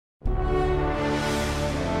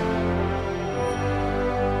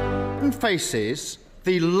Britain faces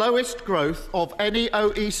the lowest growth of any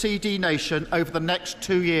OECD nation over the next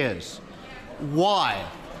 2 years. Why?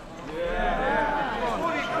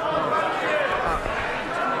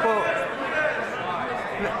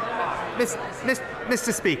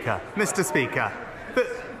 Mr. Speaker,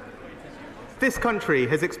 this country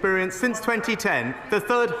has experienced since 2010 the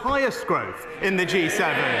third highest growth in the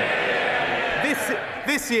G7.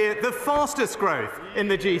 This year, the fastest growth in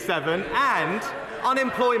the G7, and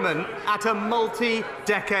unemployment at a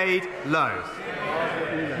multi-decade low.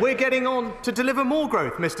 We're getting on to deliver more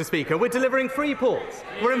growth, Mr. Speaker. We're delivering free ports.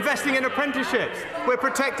 We're investing in apprenticeships. We're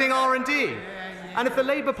protecting R&D. And if the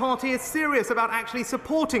Labour Party is serious about actually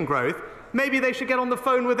supporting growth, maybe they should get on the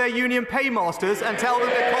phone with their union paymasters and tell them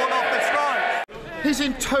to call off the strike. He's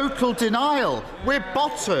in total denial. We're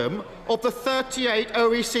bottom of the 38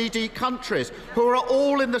 OECD countries who are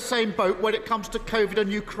all in the same boat when it comes to COVID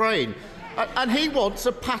and Ukraine. And he wants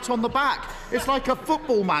a pat on the back. It's like a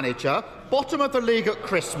football manager, bottom of the league at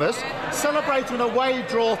Christmas, celebrating an away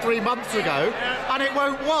draw 3 months ago, and it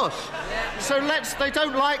won't wash. So they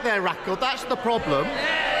don't like their record, that's the problem.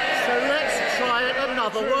 So let's try it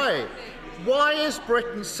another way. Why is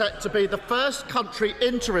Britain set to be the first country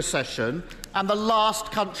into recession and the last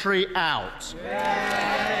country out?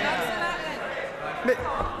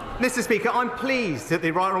 Mr. Speaker, I'm pleased that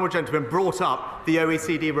the right honourable gentleman brought up the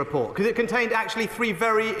OECD report, because it contained actually 3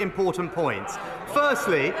 very important points.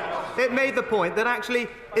 Firstly, it made the point that actually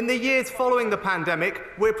in the years following the pandemic,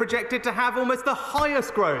 we're projected to have almost the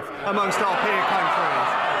highest growth amongst our peer countries.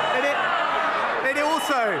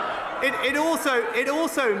 It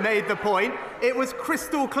also made the point, it was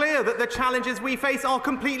crystal clear that the challenges we face are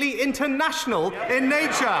completely international in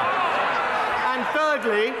nature. And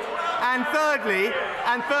thirdly,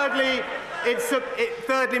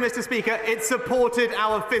 Mr. Speaker, it supported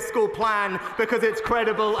our fiscal plan because it's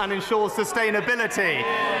credible and ensures sustainability.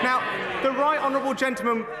 Now, the right honourable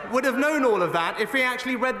gentleman would have known all of that if he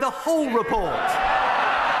actually read the whole report.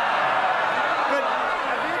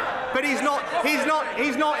 But he's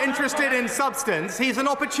not interested in substance. He's an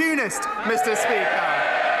opportunist, Mr. Speaker.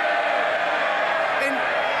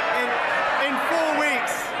 In 4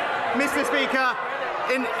 weeks, Mr. Speaker.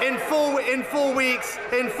 In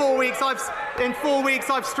 4 weeks,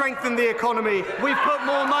 I've strengthened the economy. We've put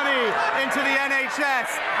more money into the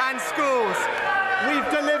NHS and schools. We've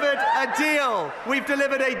delivered a deal. We've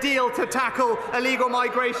delivered a deal to tackle illegal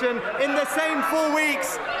migration. In the same 4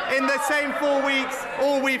 weeks,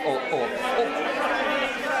 all we've...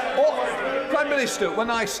 Prime Minister, when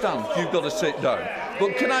I stand, you've got to sit down.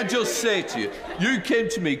 But can I just say to you, you came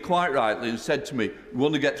to me quite rightly and said to me, we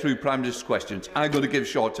want to get through Prime Minister's questions. I'm going to give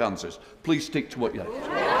short answers. Please stick to what you have.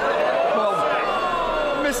 Well,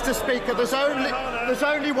 Mr. Speaker, there's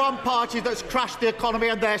only one party that's crashed the economy,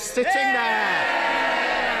 and they're sitting there.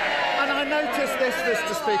 And I noticed this,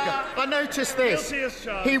 Mr. Speaker. I noticed this.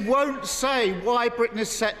 He won't say why Britain is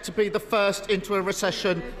set to be the first into a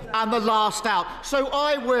recession and the last out. So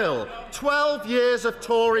I will. 12 years of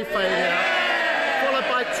Tory failure, followed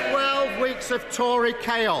by 12 weeks of Tory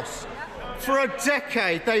chaos. For a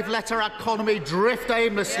decade, they've let our economy drift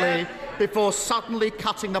aimlessly before suddenly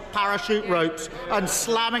cutting the parachute ropes and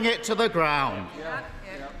slamming it to the ground.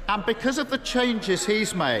 And because of the changes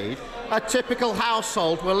he's made, a typical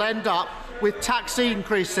household will end up with tax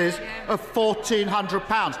increases of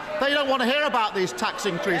 £1,400. They don't want to hear about these tax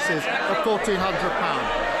increases of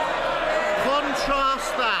 £1,400.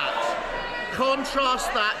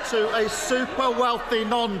 Contrast that to a super wealthy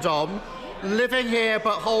non-dom living here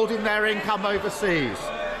but holding their income overseas.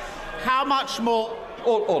 How much more...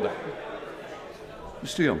 Order.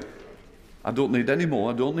 Mr. Young, I don't need any more.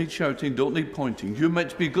 I don't need shouting, don't need pointing. You're meant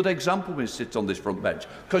to be a good example when you sit on this front bench.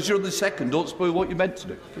 Because you're the second, don't spoil what you're meant to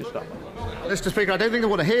do. Mr. Speaker, I don't think they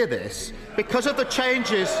want to hear this. Because of the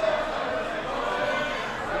changes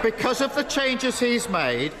he's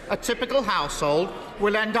made, a typical household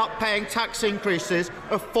will end up paying tax increases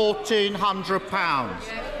of £1,400.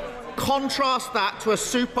 Contrast that to a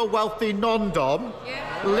super wealthy non-dom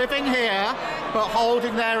living here but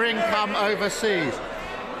holding their income overseas.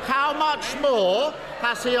 How much more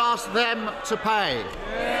has he asked them to pay?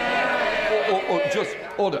 Just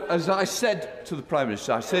order. As I said to the Prime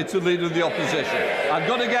Minister, I said to the Leader of the Opposition, I'm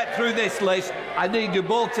going to get through this list. I need you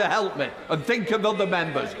both to help me and think of other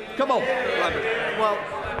members. Come on. Well,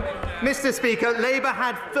 Mr. Speaker, Labour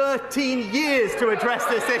had 13 years to address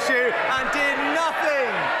this issue and did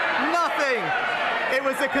nothing. Nothing. It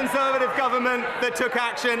was the Conservative government that took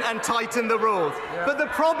action and tightened the rules. But the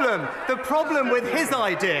problem with his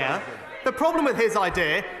idea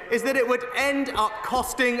is that it would end up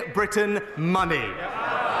costing Britain money.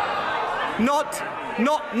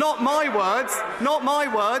 Not my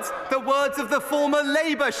words, the words of the former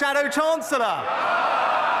Labour Shadow Chancellor.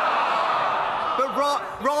 But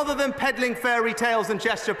rather than peddling fairy tales and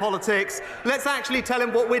gesture politics, let's actually tell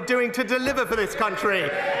him what we're doing to deliver for this country.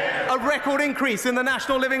 A record increase in the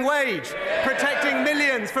national living wage, protecting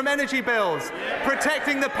millions from energy bills,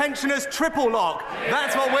 protecting the pensioners' triple lock.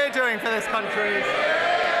 That's what we're doing for this country.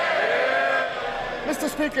 Mr.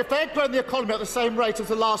 Speaker, if they'd grown the economy at the same rate as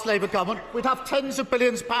the last Labour government, we'd have tens of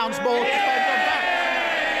billions of pounds more to spend on that.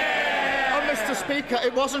 And Mr. Speaker,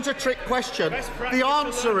 it wasn't a trick question. The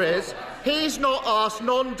answer is he's not asked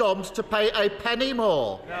non-DOMs to pay a penny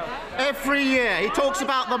more. Every year, he talks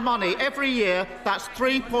about the money. Every year, that's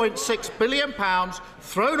 £3.6 billion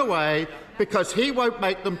thrown away because he won't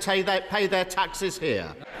make them pay their taxes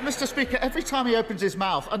here. Mr. Speaker, every time he opens his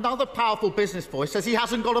mouth, another powerful business voice says he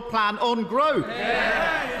hasn't got a plan on growth.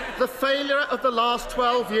 The failure of the last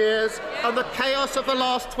 12 years and the chaos of the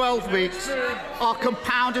last 12 weeks are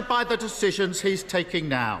compounded by the decisions he's taking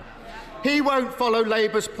now. He won't follow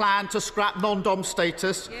Labour's plan to scrap non-dom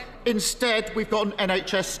status. Instead, we've got an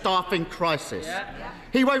NHS staffing crisis.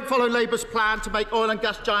 He won't follow Labour's plan to make oil and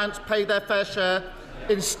gas giants pay their fair share.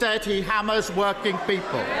 Instead, he hammers working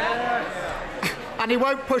people. And he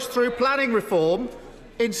won't push through planning reform.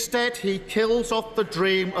 Instead, he kills off the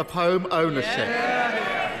dream of home ownership.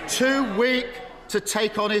 Too weak to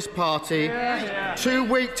take on his party, too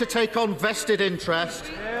weak to take on vested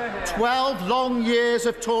interest. 12 long years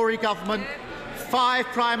of Tory government, 5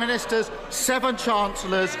 Prime Ministers, 7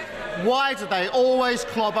 Chancellors. Why do they always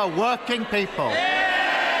clobber working people?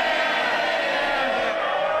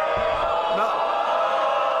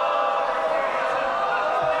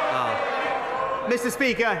 Mr.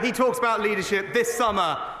 Speaker, he talks about leadership. This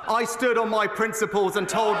summer, I stood on my principles and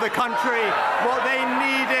told the country what they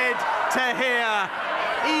needed to hear,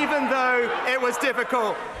 even though it was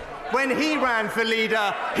difficult. When he ran for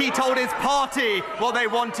leader, he told his party what they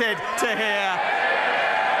wanted to hear.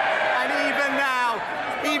 And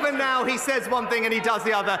even now, he says one thing and he does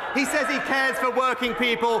the other. He says he cares for working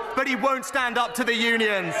people, but he won't stand up to the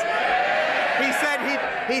unions.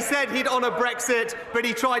 He said he'd honour Brexit, but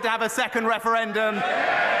he tried to have a second referendum.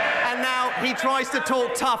 And now he tries to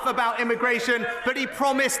talk tough about immigration, but he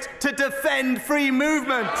promised to defend free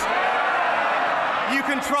movement. You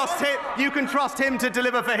can trust him to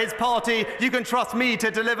deliver for his party. You can trust me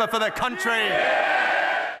to deliver for the country.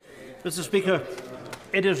 Mr. Speaker,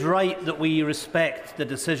 it is right that we respect the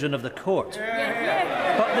decision of the court.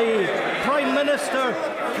 But the Prime Minister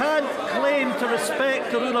can't claim to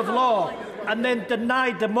respect the rule of law and then deny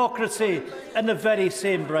democracy in the very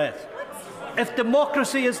same breath. If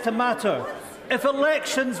democracy is to matter, if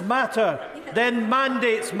elections matter, then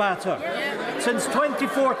mandates matter. Since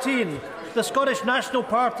 2014, the Scottish National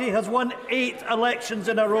Party has won 8 elections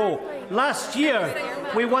in a row. Last year,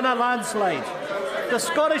 we won a landslide. The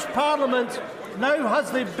Scottish Parliament now has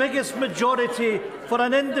the biggest majority for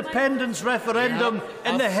an independence referendum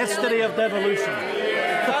in the history of devolution.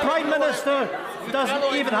 The Prime Minister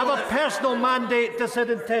doesn't even have a personal mandate to sit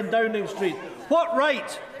in 10 Downing Street. What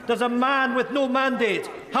right does a man with no mandate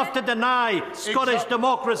have to deny Scottish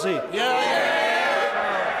democracy?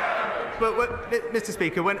 But, Mr.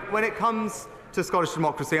 Speaker, when it comes to Scottish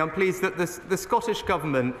democracy, I'm pleased that the Scottish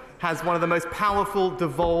Government has one of the most powerful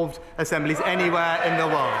devolved assemblies anywhere in the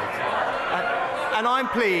world. And I'm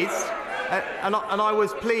pleased, and I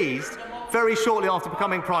was pleased, very shortly after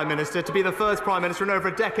becoming Prime Minister, to be the first Prime Minister in over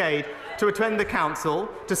a decade to attend the Council,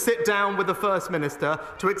 to sit down with the First Minister,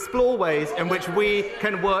 to explore ways in which we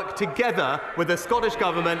can work together with the Scottish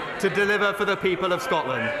Government to deliver for the people of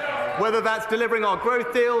Scotland. Whether that's delivering our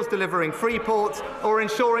growth deals, delivering free ports, or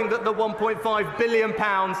ensuring that the £1.5 billion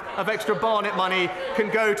of extra Barnet money can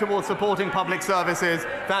go towards supporting public services,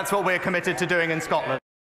 that's what we're committed to doing in Scotland.